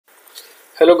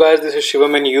Hello guys, this is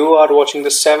Shivam and you are watching the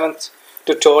 7th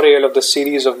tutorial of the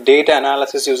series of data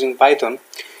analysis using Python.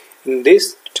 In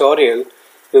this tutorial,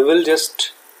 we will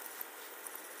just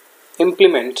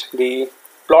implement the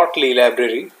Plotly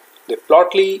library. The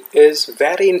Plotly is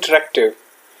very interactive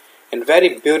and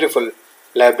very beautiful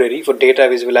library for data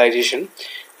visualization.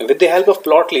 And with the help of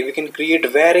Plotly, we can create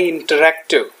very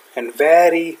interactive and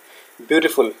very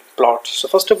beautiful plots. So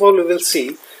first of all, we will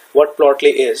see what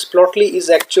Plotly is. Plotly is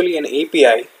actually an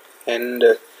API and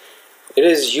it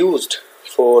is used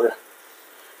for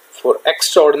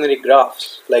extraordinary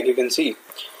graphs. Like you can see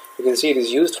it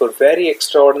is used for very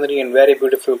extraordinary and very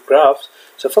beautiful graphs.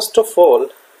 So first of all,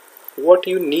 what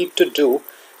you need to do,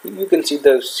 you can see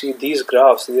these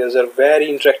graphs. These are very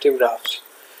interactive graphs.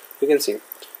 You can see.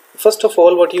 First of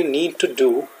all, what you need to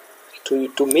do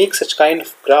to make such kind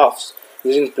of graphs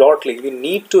using Plotly, you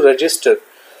need to register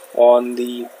on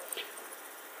the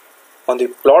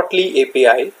Plotly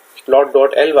API,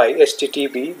 plot.ly,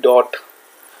 http dot.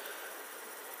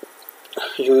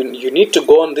 You need to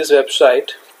go on this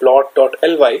website,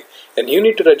 plot.ly, and you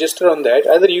need to register on that.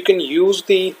 Either you can use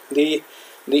the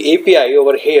API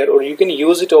over here, or you can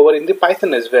use it over in the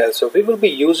Python as well. So we will be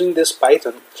using this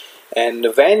Python,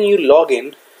 and when you log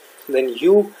in, then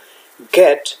you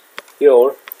get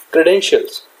your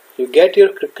credentials. You get your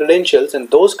credentials,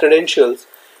 and those credentials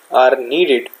are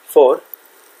needed for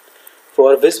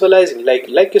visualizing.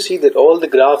 Like you see that all the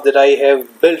graphs that I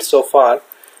have built so far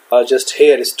are just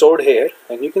here, stored here,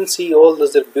 and you can see all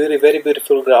those are very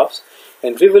beautiful graphs,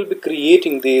 and we will be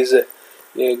creating these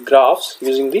graphs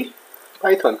using the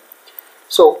Python.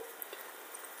 So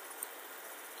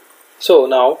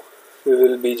now we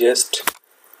will be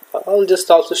I'll just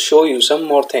also show you some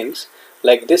more things.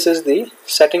 Like this is the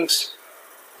settings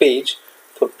page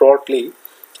for Plotly,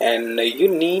 and you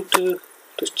need to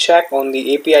check on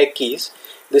the API keys.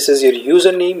 This is your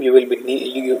username, you will be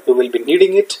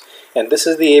needing it, and this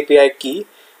is the API key,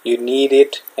 you need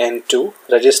it, and to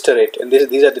register it, and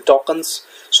these are the tokens.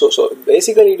 So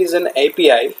basically it is an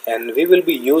API, and we will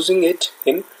be using it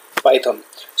in Python.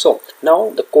 So now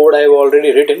the code I have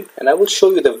already written, and I will show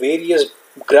you the various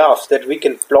graphs that we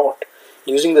can plot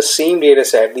using the same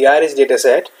dataset, the iris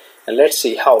dataset, and let's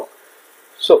see how.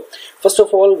 So first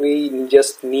of all, we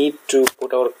just need to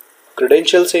put our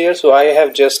credentials here. So I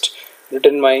have just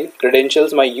written my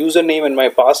credentials, my username and my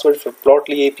password for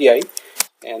Plotly API,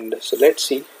 and so let's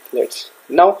see.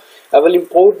 Now I will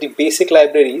import the basic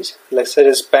libraries such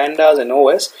as pandas and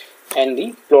OS and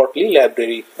the Plotly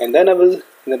library, and then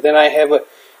I have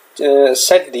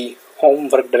set the home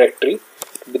work directory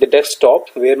with the desktop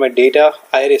where my data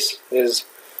iris is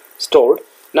stored.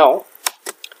 Now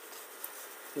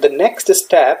the next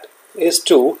step is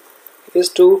to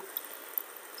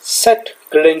set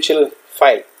credential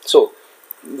file. So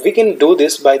we can do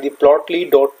this by the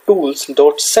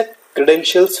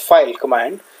plotly.tools.setCredentials file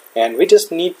command, and we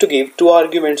just need to give two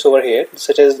arguments over here,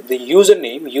 such as the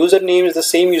username. Username is the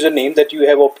same username that you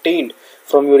have obtained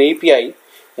from your API,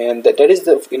 and that is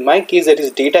in my case that is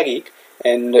DataGeek,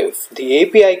 and the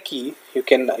API key you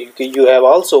have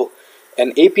also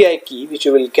an API key which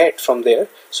you will get from there.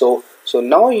 So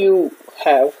now you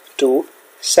have to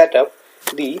set up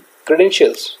the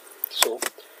credentials. So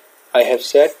I have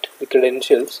set the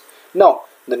credentials. Now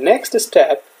the next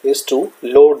step is to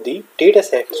load the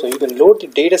dataset. So you can load the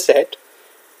dataset,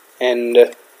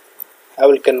 and I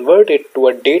will convert it to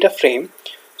a data frame.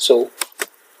 So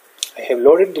I have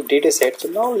loaded the dataset. So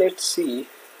now let's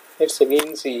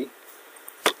again see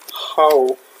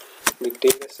how the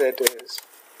dataset is.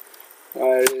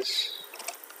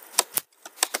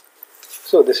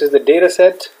 So this is the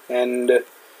dataset, and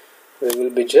we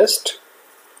will be just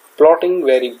plotting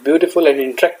very beautiful and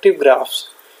interactive graphs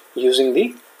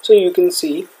using so you can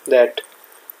see that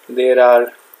there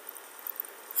are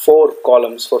 4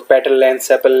 columns for petal length,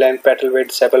 sepal length, petal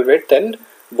width, and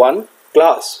one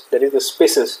class, that is the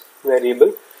species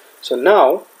variable. So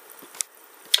now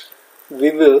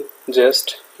we will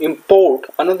just import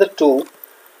another two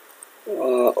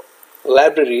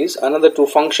libraries, another two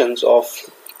functions of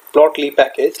Plotly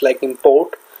package, like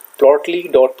import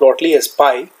plotly.plotly as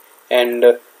py and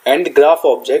the graph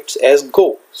objects as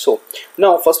go. So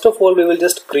now first of all, we will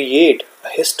just create a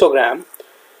histogram.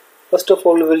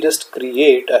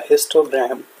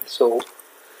 So,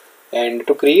 and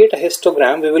to create a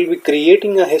histogram, we will be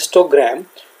creating a histogram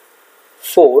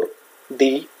for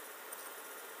the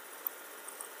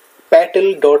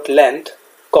petal.length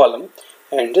column,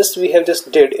 and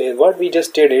what we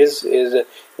just did is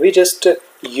we just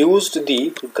used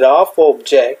the graph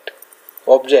objects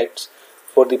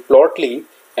for the Plotly,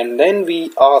 and then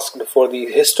we asked for the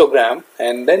histogram,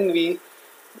 and then we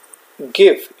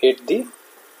give it the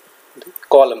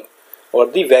column or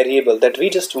the variable that we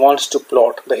just want to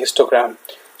plot the histogram.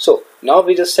 So now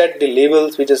we just set the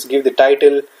labels, we just give the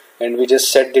title, and we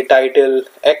just set the title,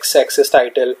 x-axis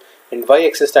title and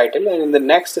y-axis title, and in the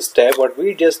next step what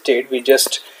we just did, we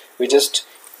just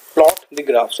plot the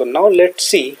graph. So now let's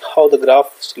see how the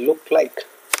graphs look like.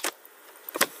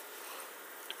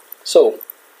 So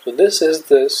this is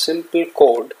the simple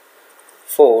code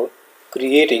for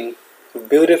creating a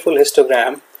beautiful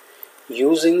histogram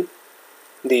using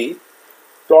the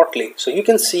Plotly. So you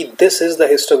can see this is the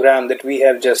histogram that we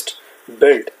have just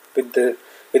built with the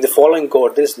following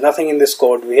code. There is nothing in this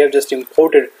code. We have just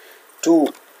imported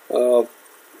two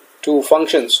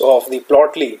functions of the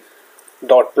Plotly,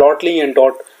 .plotly and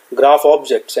 .graph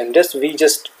objects, and we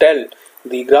just tell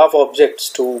the graph objects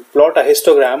to plot a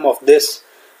histogram of this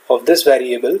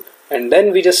variable, and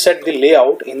then we just set the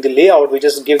layout. In the layout we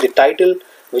just give the title,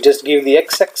 we just give the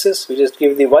x-axis, we just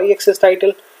give the y-axis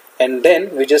title, and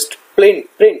then we just print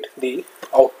the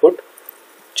output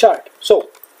chart. So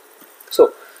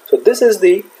this is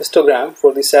the histogram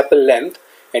for the sepal length,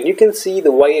 and you can see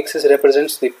the y-axis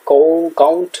represents the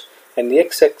count and the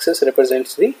x-axis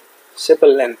represents the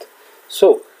sepal length.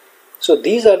 So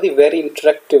these are the very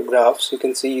interactive graphs you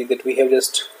can see that we have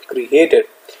just created,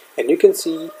 and you can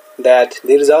see that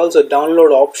there is also a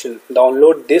download option.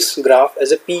 Download this graph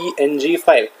as a PNG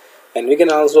file, and we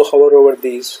can also hover over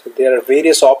these. There are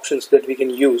various options that we can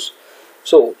use.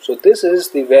 So this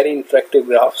is the very interactive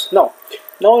graphs. Now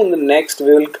in the next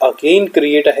we will again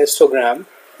create a histogram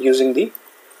using the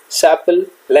sepal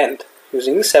length.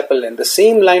 The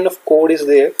same line of code is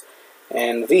there,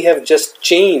 and we have just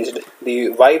changed the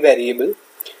y variable,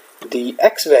 the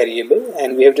x variable,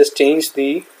 and we have just changed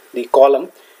the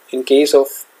column. In case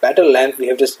of petal length, we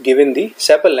have just given the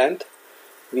sepal length.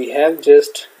 We have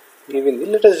just given the,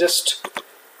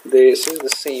 this is the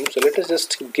same, so let us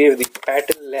just give the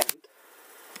petal length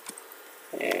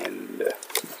and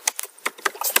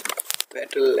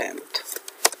petal length.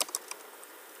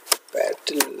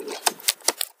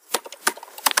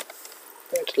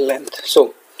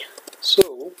 So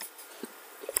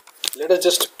let us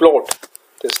just plot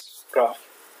this graph.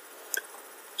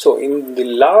 So in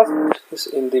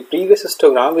the previous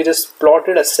histogram we just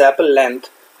plotted a sepal length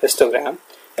histogram,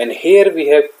 and here we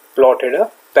have plotted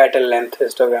a petal length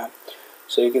histogram.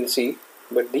 So you can see,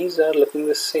 but these are looking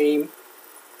the same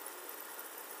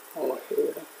over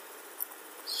here.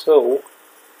 So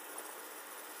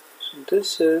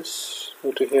this is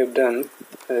what we have done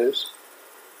is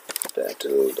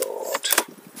petal dot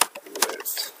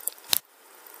width.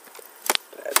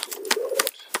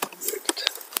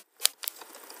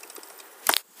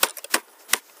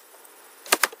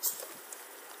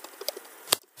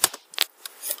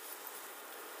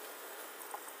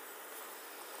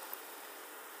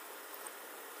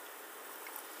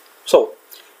 So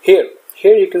here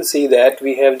you can see that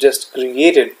we have just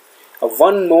created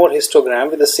one more histogram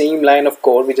with the same line of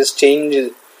code. We just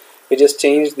changed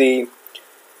the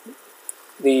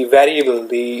variable,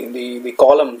 the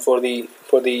column for the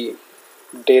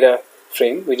data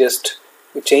frame. We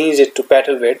changed it to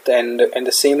petal width, and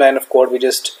the same line of code we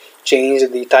just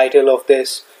changed the title of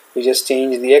this. We just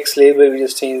changed the x label, we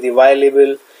just changed the y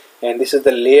label, and this is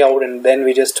the layout, and then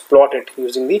we just plot it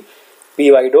using the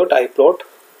py.iplot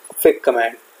fig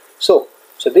command. So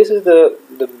this is the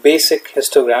basic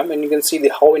histogram, and you can see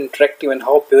how interactive and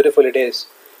how beautiful it is.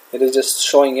 It is just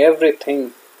showing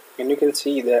everything, and you can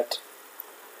see that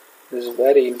this is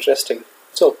very interesting.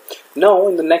 So now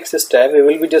in the next step we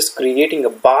will be just creating a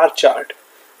bar chart.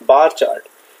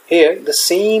 Here the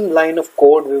same line of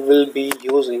code we will be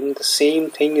using, the same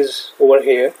thing is over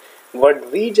here.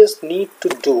 What we just need to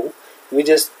do, we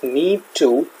just need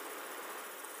to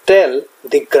tell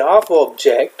the graph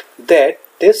object that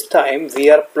this time we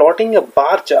are plotting a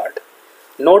bar chart,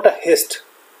 not a hist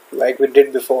like we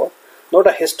did before, not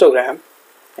a histogram,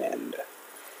 and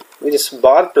we just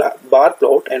bar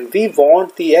plot, and we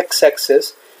want the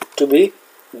x-axis to be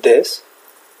this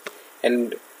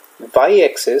and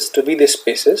y-axis to be the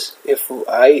spaces. If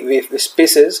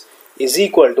spaces is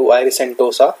equal to iris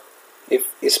centosa, if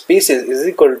spaces is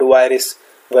equal to iris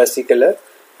versicolor,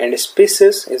 and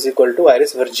spaces is equal to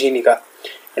iris virginica.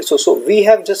 And so we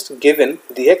have just given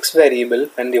the x variable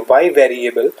and the y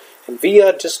variable, and we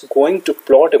are just going to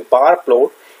plot a bar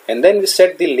plot, and then we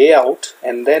set the layout,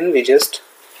 and then we just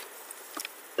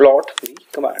plot the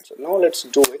command. So now let's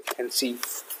do it and see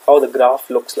how the graph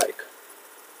looks like.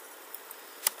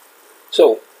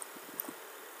 So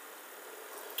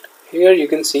here you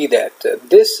can see that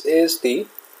this is the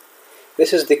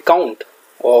count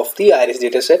of the iris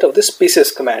dataset of the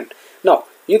species command. Now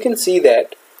you can see that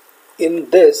in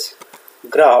this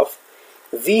graph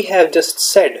we have just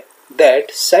said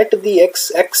that set the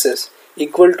x-axis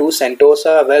equal to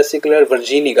Sentosa, Versicolor,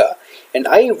 Virginica, and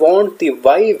I want the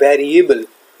y variable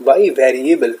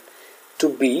to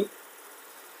be,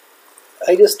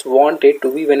 I just want it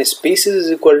to be when species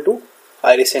is equal to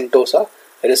Iris Sentosa,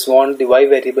 I just want the y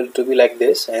variable to be like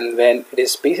this, and when it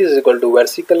is species is equal to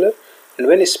Versicolor, and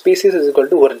when species is equal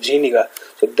to Virginica.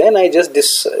 So then I just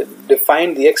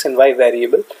define the x and y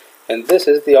variable, and this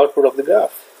is the output of the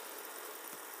graph.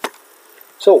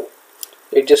 So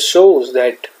it just shows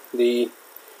that the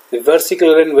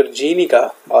Versicolor and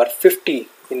Virginica are 50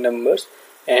 in numbers,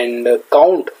 and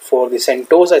count for the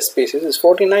Sentosa species is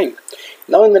 49.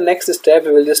 Now in the next step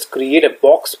we will just create a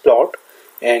box plot,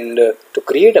 and to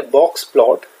create a box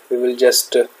plot we will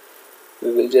just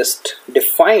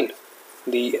define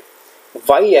the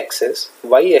y-axis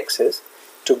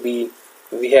to be,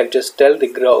 we have just tell the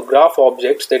graph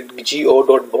objects that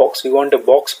go.box, we want a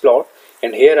box plot,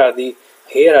 and here are the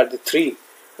three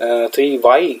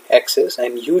y-axis,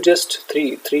 and you just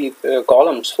three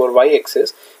columns for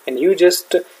y-axis, and you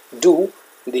just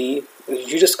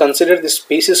consider the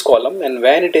species column, and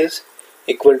when it is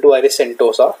equal to Iris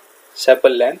Sentosa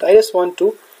sepal length, I just want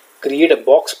to create a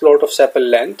box plot of sepal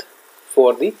length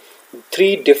for the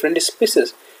 3 different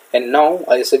species. And now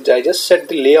I just set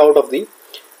the layout of the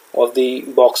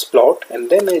box plot, and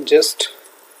then I just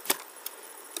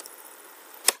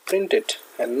print it,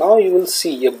 and now you will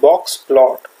see a box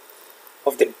plot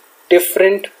of the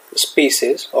different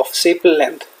species of sepal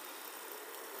length.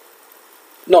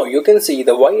 Now you can see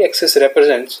the y-axis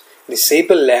represents the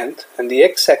sepal length, and the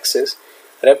x-axis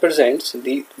represents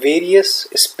the various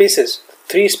species,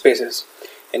 3 species.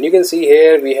 And you can see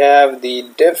here we have the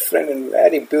different and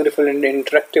very beautiful and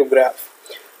interactive graph.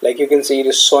 Like you can see, it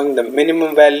is showing the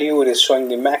minimum value, it is showing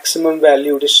the maximum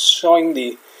value, it is showing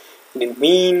the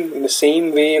mean in the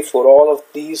same way for all of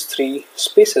these 3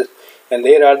 species. And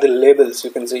there are the labels,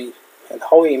 you can see, and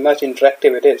how much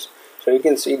interactive it is. So you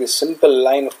can see this simple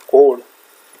line of code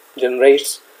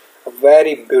generates a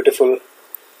very beautiful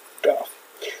graph.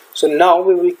 So now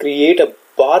we will create a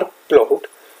bar plot,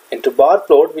 and to bar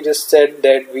plot we just said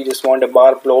that we just want a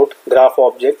bar plot graph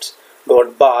objects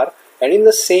dot bar, and in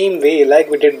the same way like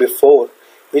we did before,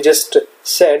 we just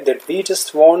said that we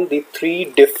just want the 3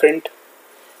 different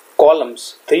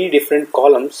columns, 3 different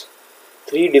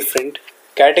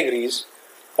categories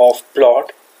of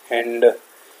plot, and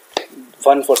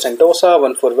one for Sentosa,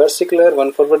 one for Versicolor,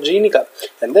 one for Virginica.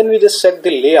 And then we just set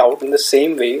the layout in the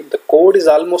same way. The code is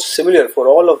almost similar for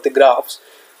all of the graphs,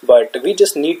 but we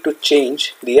just need to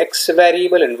change the x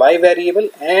variable and y variable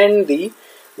and the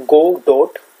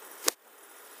go.chart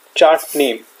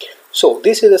name. So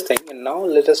this is the thing, and now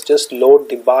let us just load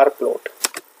the bar plot.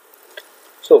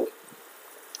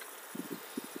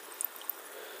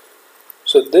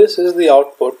 So this is the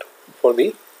output for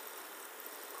the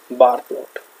bar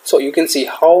plot. So you can see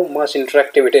how much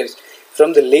interactive it is.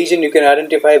 From the legend you can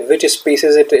identify which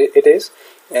species it is,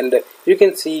 and you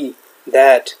can see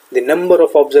that the number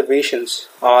of observations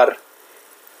are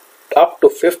up to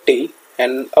 50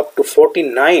 and up to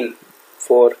 49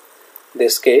 for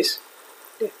this case.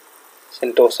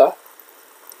 Sentosa,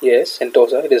 yes,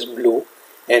 Sentosa, it is blue,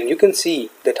 and you can see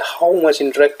that how much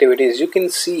interactive it is. You can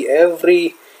see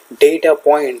every data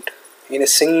point in a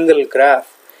single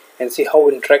graph and see how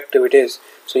interactive it is.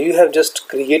 So you have just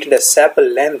created a sepal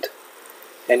length,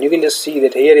 and you can just see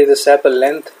that here is the sepal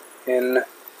length in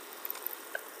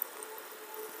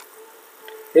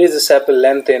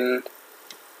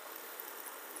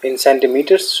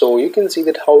centimeters. So you can see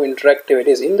that how interactive it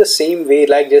is. In the same way,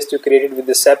 like just you created with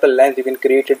the sepal length, you can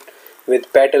create it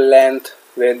with petal length,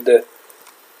 with the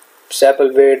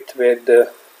sepal width, with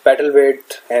the petal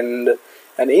width, and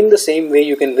in the same way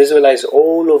you can visualize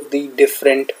all of the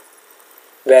different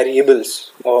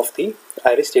variables of the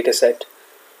iris dataset.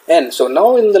 And so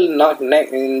now in the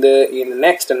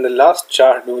next and the last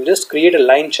chart, we will just create a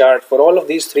line chart for all of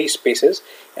these 3 spaces,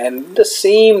 and the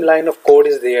same line of code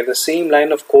is there. But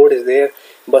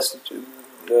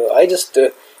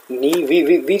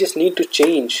we just need to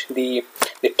change the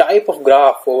type of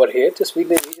graph over here. We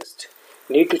just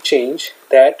need to change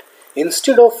that.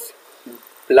 Instead of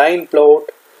line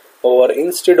plot or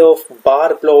instead of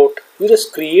bar plot, you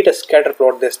just create a scatter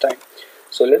plot this time.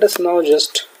 So let us now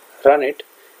just run it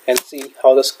and see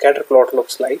how the scatter plot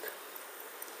looks like.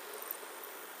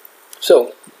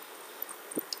 So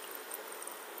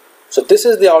this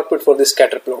is the output for the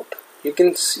scatter plot. You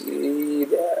can see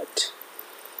that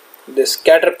the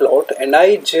scatter plot, and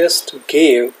I just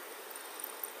gave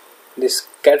the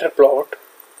scatter plot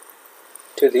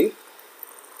to the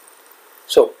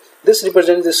So this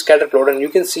represents the scatter plot, and you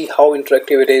can see how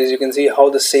interactive it is. You can see how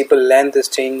the sepal length is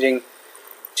changing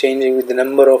with the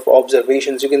number of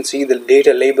observations. You can see the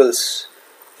data labels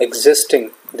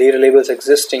existing,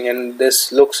 and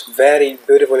this looks very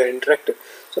beautiful and interactive.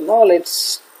 So now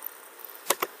let's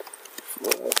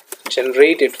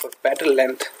generate it for petal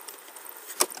length.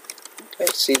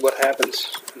 Let's see what happens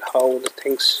and how the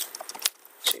things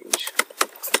change.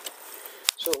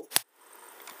 So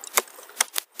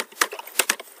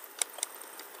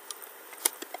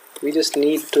we just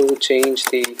need to change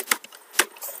the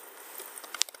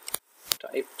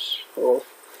types of,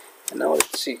 and now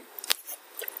let's see.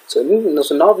 So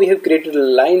now we have created a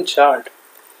line chart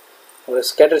or a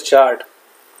scatter chart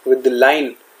with the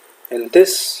line, and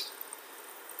this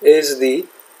is the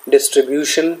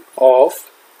distribution of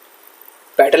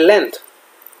petal length.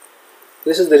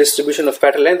 This is the distribution of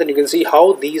petal length, and you can see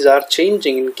how these are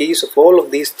changing in case of all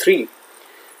of these three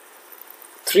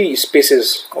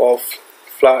species of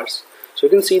flowers. So you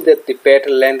can see that the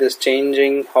petal length is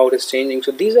changing, how it is changing.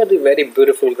 So these are the very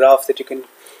beautiful graphs that you can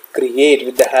create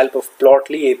with the help of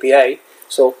Plotly API.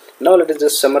 So now let us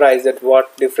just summarize that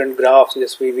what different graphs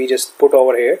we just put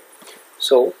over here.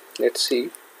 So let's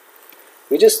see.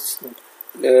 We just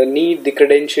need the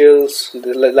credentials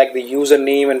like the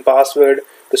username and password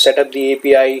to set up the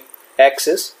API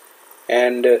access,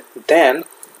 and then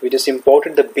we just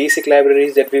imported the basic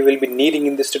libraries that we will be needing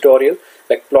in this tutorial,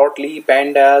 like Plotly,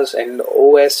 Pandas, and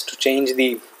OS to change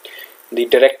the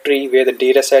directory where the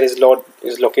dataset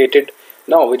is located.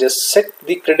 Now we just set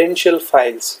the credential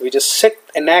files. We just set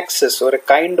an access or a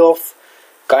kind of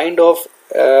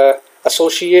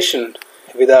association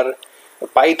with our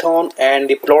Python and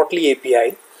the Plotly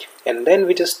API, and then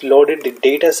we just loaded the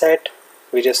dataset.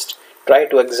 We just tried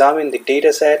to examine the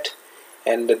dataset,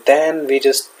 and then we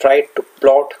just tried to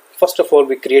plot. First of all,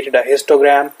 we created a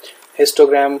histogram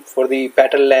for the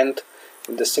petal length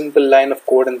with the simple line of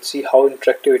code, and see how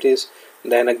interactive it is.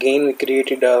 Then again we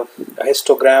created a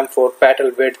histogram for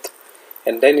petal width,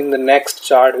 and then in the next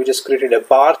chart we just created a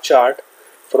bar chart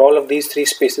for all of these three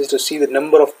spaces to see the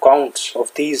number of counts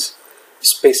of these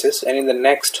spaces. And in the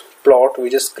next plot we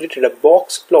just created a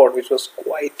box plot which was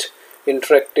quite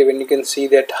interactive, and you can see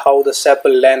that how the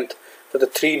sepal length for the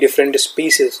three different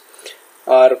species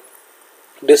are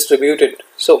distributed.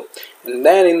 So, and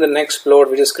then in the next plot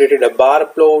we just created a bar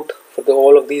plot for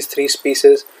all of these three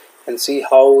species, and see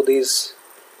how these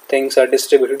things are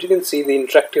distributed. You can see the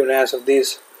interactiveness of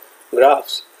these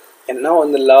graphs. And now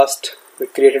in the last we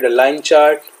created a line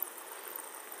chart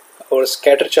or a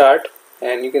scatter chart,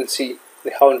 and you can see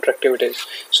how interactive it is.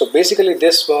 So basically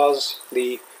this was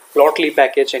the Plotly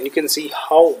package, and you can see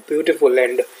how beautiful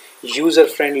and user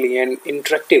friendly and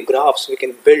interactive graphs we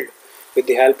can build with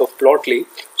the help of Plotly.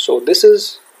 So this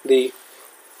is the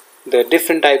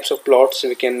different types of plots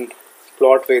we can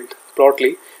plot with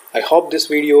Plotly. I hope this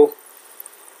video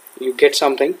you get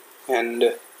something,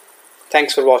 and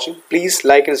thanks for watching. Please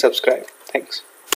like and subscribe. Thanks.